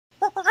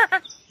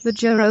The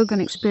Joe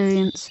Rogan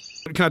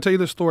Experience. Can I tell you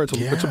this story?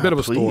 It's a bit of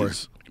a story,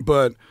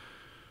 but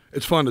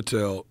it's fun to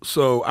tell.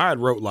 So I had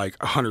wrote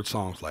like 100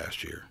 songs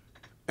last year,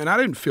 and I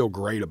didn't feel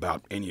great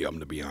about any of them,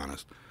 to be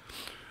honest.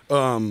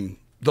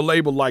 The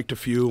label liked a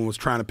few and was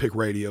trying to pick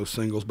radio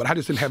singles, but I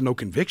just didn't have no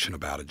conviction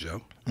about it,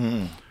 Joe.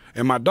 Mm.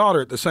 And my daughter,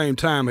 at the same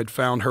time, had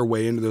found her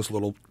way into this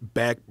little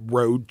back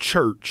road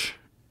church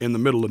in the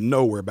middle of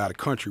nowhere, about a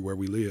country where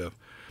we live.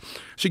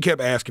 She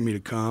kept asking me to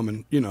come,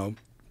 and, you know,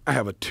 I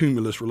have a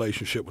tumultuous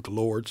relationship with the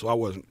Lord, so I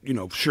wasn't, you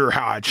know, sure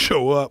how I'd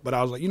show up, but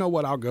I was like, you know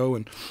what, I'll go.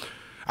 And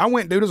I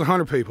went, dude, there's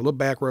 100 people, a little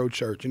back road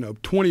church, you know,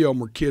 20 of them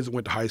were kids that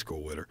went to high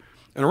school with her.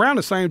 And around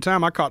the same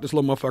time, I caught this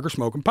little motherfucker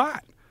smoking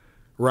pot,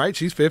 right?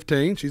 She's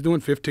 15, she's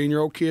doing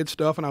 15-year-old kid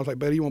stuff, and I was like,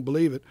 buddy, you won't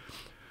believe it.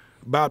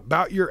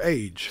 About your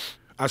age,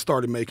 I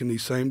started making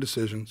these same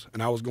decisions,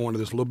 and I was going to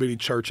this little bitty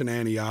church in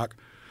Antioch.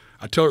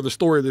 I tell her the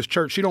story of this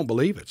church, she don't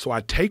believe it, so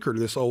I take her to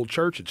this old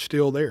church, it's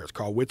still there, it's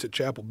called Whitsett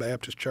Chapel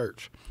Baptist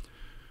Church.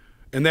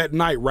 And that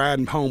night,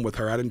 riding home with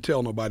her, I didn't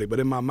tell nobody, but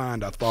in my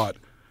mind, I thought,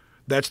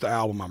 that's the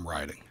album I'm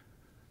writing.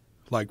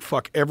 Like,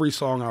 fuck every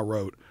song I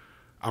wrote,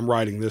 I'm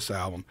writing this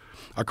album.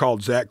 I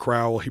called Zach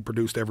Crowell. He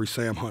produced every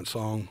Sam Hunt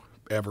song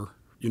ever.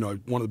 You know,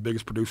 one of the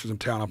biggest producers in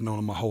town. I've known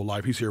him my whole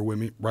life. He's here with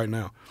me right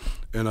now.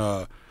 And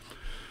I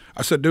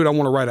said, dude, I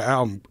want to write an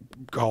album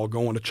called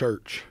Going to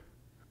Church.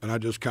 And I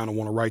just kind of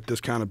want to write this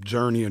kind of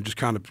journey and just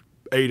kind of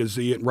A to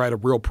Z it and write a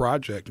real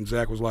project. And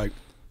Zach was like,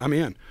 I'm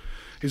in.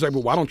 He's like,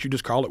 well, why don't you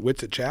just call it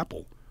Whitsett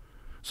Chapel?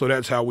 So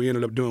that's how we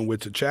ended up doing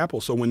Whitsett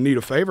Chapel. So when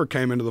Nita Favor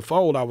came into the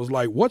fold, I was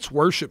like, what's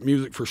worship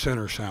music for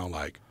sinners sound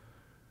like?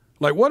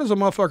 Like, what does a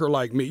motherfucker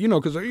like me? You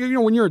know, because, you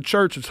know, when you're in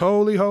church, it's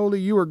holy,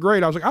 holy, you are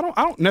great. I was like, I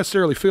don't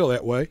necessarily feel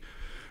that way.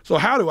 So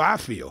how do I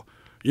feel?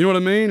 You know what I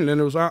mean? And then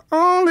it was, I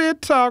only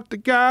talk to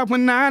God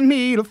when I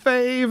need a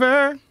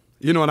favor.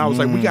 You know, and I was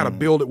like, we got to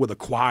build it with a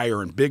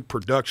choir and big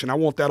production. I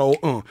want that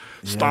old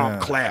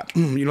stomp, clap,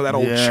 you know, that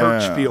old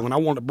church feel. And I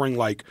want to bring,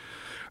 like,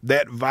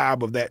 that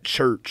vibe of that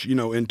church, you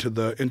know, into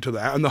the,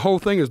 and the whole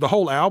thing is, the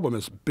whole album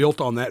is built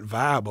on that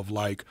vibe of,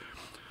 like,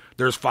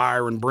 there's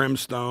fire and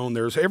brimstone.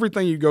 There's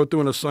everything you go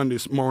through in a Sunday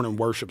morning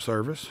worship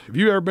service. If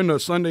you've ever been to a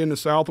Sunday in the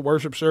South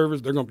worship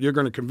service, you're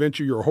going to convince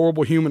you you're a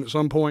horrible human at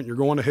some point. You're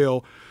going to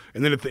hell.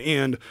 And then at the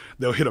end,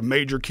 they'll hit a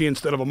major key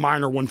instead of a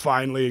minor one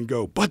finally and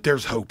go, but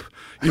there's hope.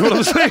 You know what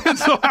I'm saying?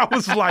 So I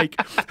was like,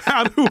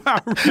 how do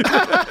I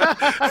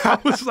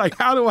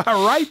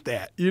write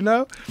that, you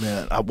know?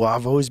 Man,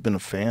 I've always been a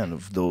fan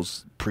of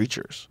those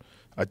preachers.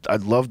 I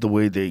love the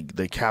way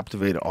they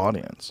captivate an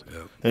audience.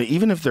 Yep.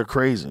 Even if they're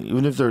crazy,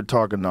 even if they're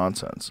talking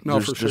nonsense. No,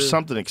 there's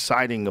something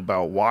exciting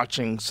about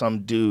watching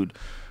some dude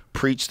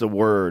preach the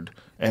word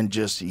and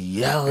just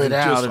yell it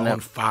out and on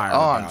fire.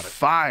 On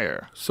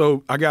fire.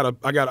 So I'm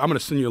going to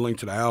send you a link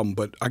to the album,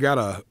 but I got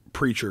a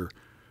preacher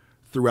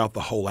throughout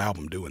the whole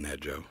album doing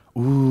that, Joe.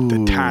 Ooh.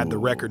 That tied the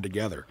record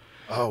together.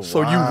 Oh,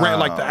 so wow. you ran,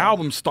 like, the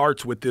album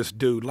starts with this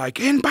dude, like,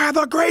 and by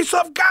the grace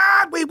of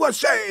God we were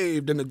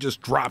saved, and it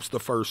just drops the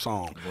first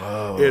song.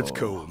 Whoa. It's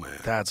cool, man.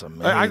 That's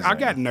amazing. I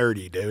got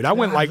nerdy, dude. I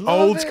went, like,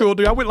 old school,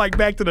 dude. I went, like,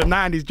 back to the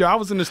 90s, Joe. I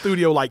was in the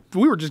studio, like,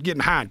 we were just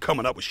getting high and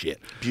coming up with shit.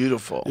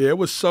 Beautiful. Yeah, it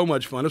was so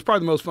much fun. It was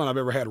probably the most fun I've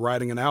ever had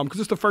writing an album, because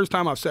it's the first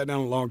time I've sat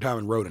down in a long time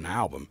and wrote an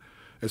album,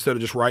 instead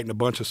of just writing a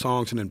bunch of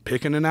songs and then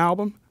picking an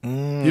album. You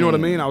know what I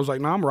mean? I was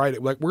like, no, I'm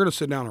writing. Like, we're going to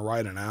sit down and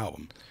write an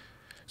album.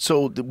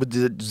 So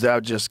that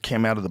just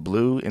came out of the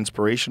blue,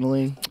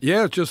 inspirationally?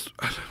 Yeah,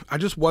 I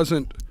just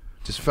wasn't.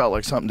 Just felt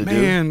like something to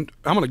do? Man,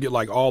 I'm going to get,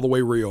 like, all the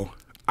way real.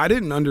 I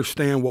didn't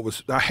understand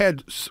I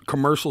had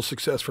commercial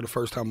success for the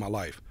first time in my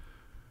life,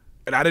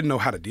 and I didn't know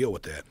how to deal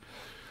with that.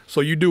 So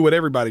you do what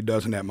everybody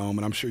does in that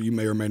moment. I'm sure you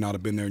may or may not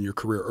have been there in your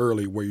career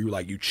early, where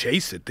you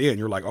chase it then.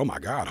 You're like, oh, my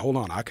God, hold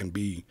on, I can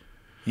be.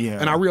 Yeah.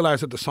 And I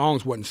realized that the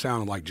songs wasn't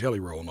sounding like Jelly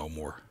Roll no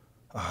more.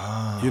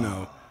 Oh. You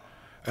know?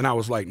 And I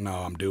was like, no,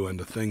 I'm doing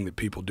the thing that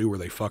people do where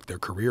they fuck their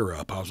career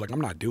up. I was like, I'm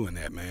not doing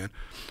that, man.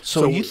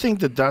 So you think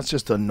that that's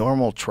just a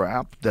normal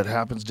trap that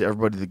happens to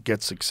everybody that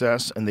gets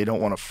success, and they don't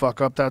want to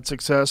fuck up that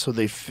success, so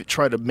they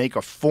try to make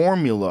a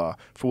formula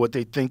for what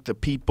they think the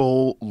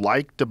people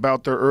liked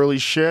about their early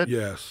shit?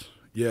 Yes,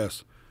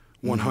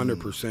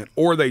 100%.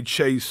 Or they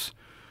chase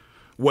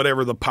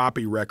whatever the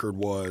poppy record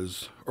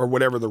was, or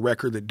whatever the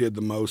record that did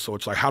the most. So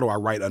it's like, how do I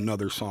write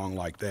another song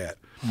like that?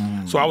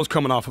 So I was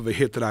coming off of a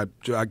hit that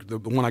the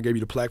one I gave you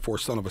the plaque for,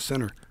 Son of a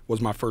Sinner,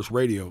 was my first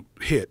radio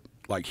hit,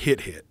 like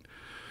hit.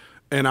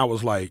 And I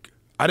was like,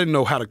 I didn't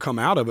know how to come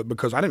out of it,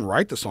 because I didn't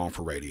write the song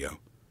for radio.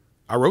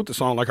 I wrote the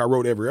song like I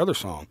wrote every other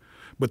song.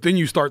 But then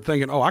you start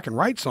thinking, oh, I can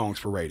write songs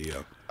for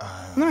radio.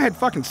 And then I had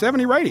fucking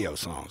 70 radio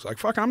songs. Like,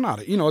 fuck, I'm not,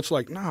 it's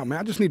like, no,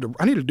 man,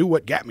 I need to do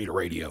what got me to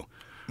radio.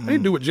 I need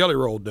to do what Jelly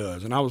Roll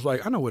does. And I was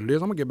like, I know what it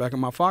is. I'm going to get back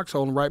in my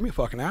foxhole and write me a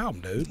fucking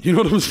album, dude. You know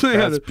what I'm saying?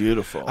 That's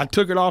beautiful. I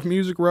took it off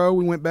Music Row.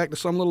 We went back to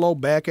some little old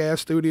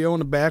back-ass studio in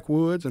the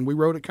backwoods, and we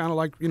wrote it kind of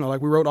like,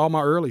 like we wrote all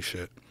my early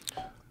shit.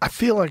 I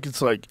feel like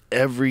it's like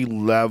every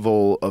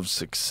level of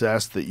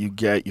success that you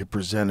get, you're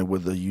presented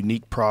with a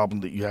unique problem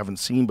that you haven't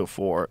seen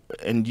before.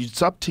 And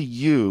it's up to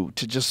you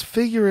to just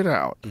figure it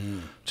out.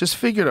 Just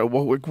figure it out.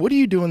 What are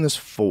you doing this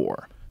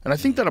for? And I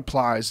think that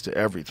applies to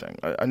everything.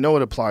 I know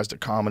it applies to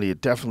comedy.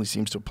 It definitely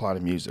seems to apply to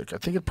music. I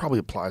think it probably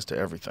applies to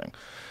everything.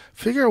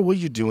 Figure out what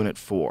you're doing it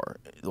for.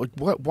 Like,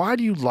 why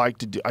do you like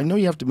to do? I know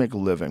you have to make a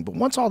living, but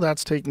once all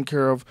that's taken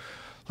care of,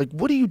 like,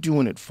 what are you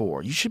doing it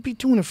for? You should be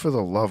doing it for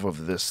the love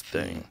of this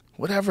thing.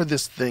 Whatever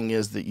this thing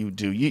is that you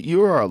do,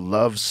 you are a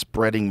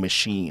love-spreading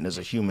machine as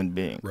a human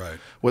being. Right.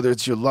 Whether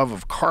it's your love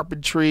of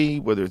carpentry,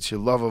 whether it's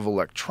your love of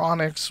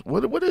electronics,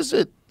 what is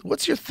it?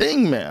 What's your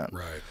thing, man?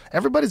 Right.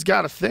 Everybody's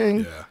got a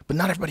thing, Yeah. but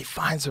not everybody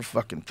finds their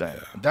fucking thing.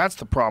 That's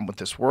the problem with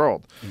this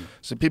world.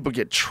 So people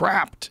get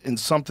trapped in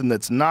something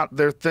that's not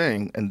their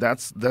thing, and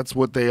that's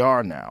what they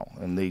are now.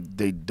 And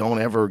they don't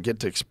ever get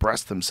to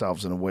express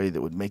themselves in a way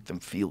that would make them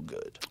feel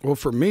good. Well,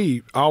 for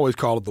me, I always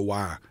call it the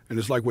why. And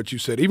it's like what you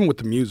said, even with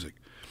the music.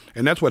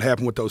 And that's what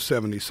happened with those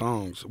 70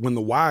 songs. When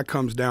the why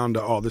comes down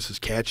to, oh, this is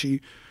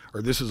catchy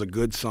or this is a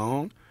good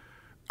song,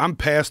 I'm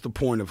past the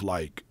point of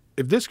like,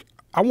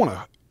 I want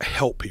to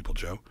help people,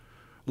 Joe.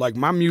 Like,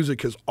 my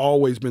music has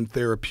always been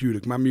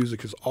therapeutic. My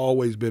music has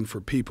always been for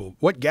people.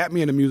 What got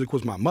me into music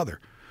was my mother.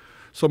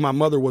 So my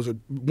mother was a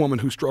woman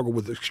who struggled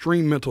with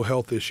extreme mental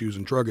health issues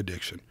and drug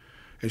addiction.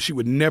 And she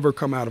would never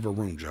come out of her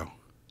room, Joe.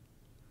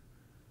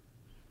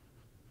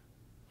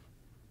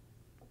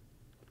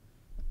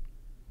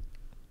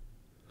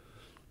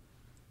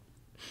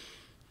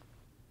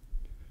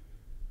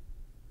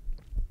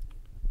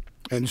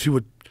 And she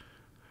would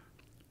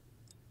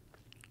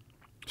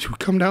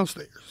come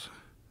downstairs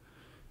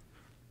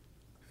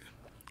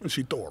and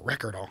she'd throw a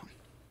record on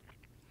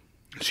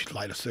and she'd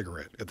light a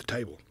cigarette at the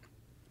table.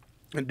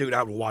 And dude,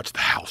 I would watch the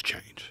house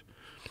change.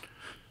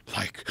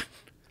 Like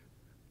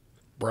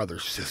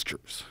brothers,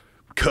 sisters,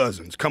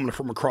 cousins coming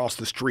from across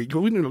the street.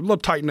 We in a little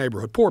tight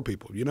neighborhood, poor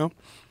people, you know?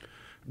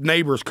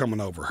 Neighbors coming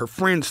over. Her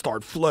friends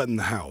start flooding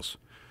the house.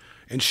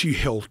 And she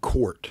held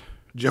court.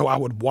 Joe, I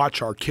would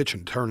watch our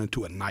kitchen turn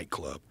into a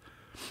nightclub.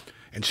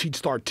 And she'd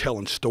start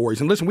telling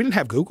stories. And listen, we didn't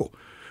have Google.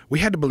 We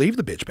had to believe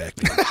the bitch back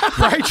then.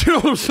 Right? You know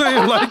what I'm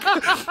saying? Like,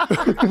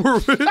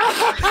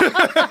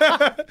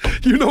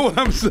 you know what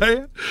I'm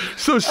saying?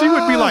 So she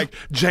would be like,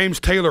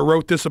 James Taylor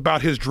wrote this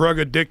about his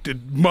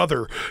drug-addicted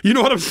mother. You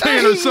know what I'm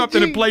saying? Or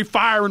something, and play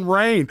Fire and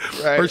Rain.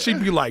 Right. Or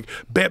she'd be like,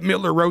 Bette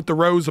Midler wrote The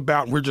Rose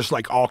about, and we're just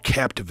like all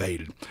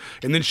captivated.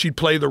 And then she'd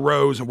play The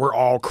Rose, and we're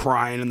all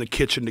crying in the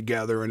kitchen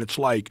together. And it's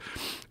like,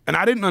 and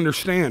I didn't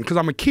understand, because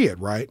I'm a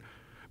kid, right?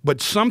 But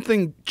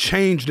something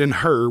changed in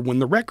her when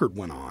the record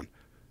went on,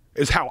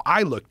 is how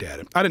I looked at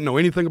it. I didn't know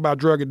anything about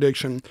drug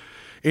addiction,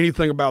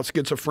 anything about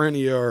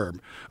schizophrenia or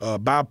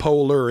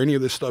bipolar or any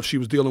of this stuff she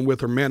was dealing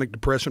with, or manic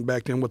depression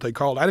back then, what they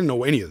called it. I didn't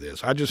know any of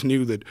this. I just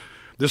knew that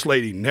this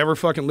lady never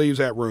fucking leaves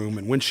that room,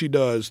 and when she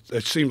does,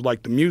 it seems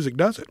like the music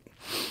does it.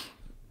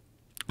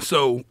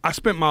 So I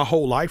spent my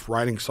whole life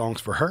writing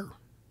songs for her,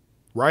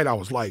 right? I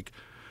was like,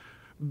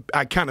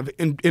 I kind of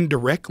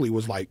indirectly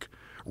was like,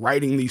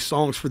 writing these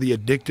songs for the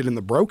addicted and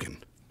the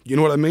broken. You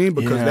know what I mean?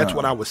 Because that's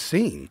what I was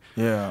seeing.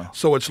 Yeah.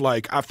 So it's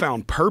like I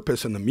found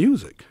purpose in the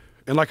music.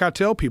 And like I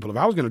tell people, if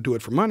I was going to do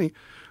it for money,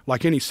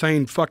 like any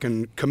sane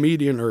fucking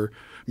comedian or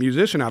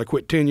musician, I'd have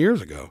quit 10 years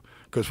ago.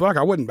 Because fuck,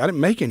 I didn't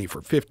make any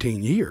for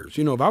 15 years.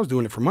 You know, if I was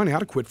doing it for money,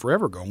 I'd have quit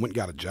forever ago and went and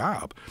got a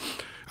job.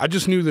 I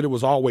just knew that it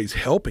was always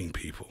helping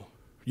people.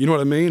 You know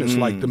what I mean? It's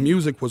like the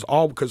music was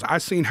all, because I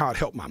seen how it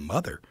helped my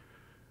mother.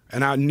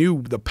 And I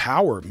knew the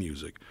power of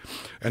music.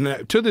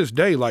 And to this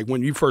day, like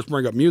when you first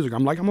bring up music,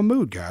 I'm like, I'm a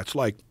mood guy. It's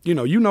like, you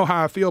know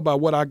how I feel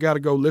about what I got to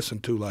go listen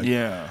to. Like,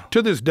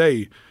 to this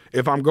day,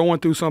 if I'm going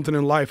through something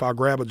in life, I'll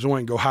grab a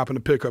joint, go hop in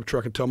the pickup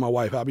truck and tell my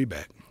wife I'll be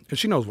back. And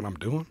she knows what I'm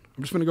doing.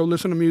 I'm just going to go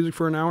listen to music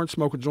for an hour and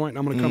smoke a joint, and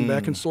I'm going to come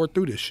back and sort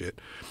through this shit.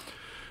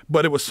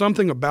 But it was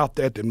something about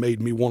that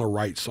made me want to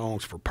write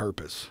songs for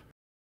purpose.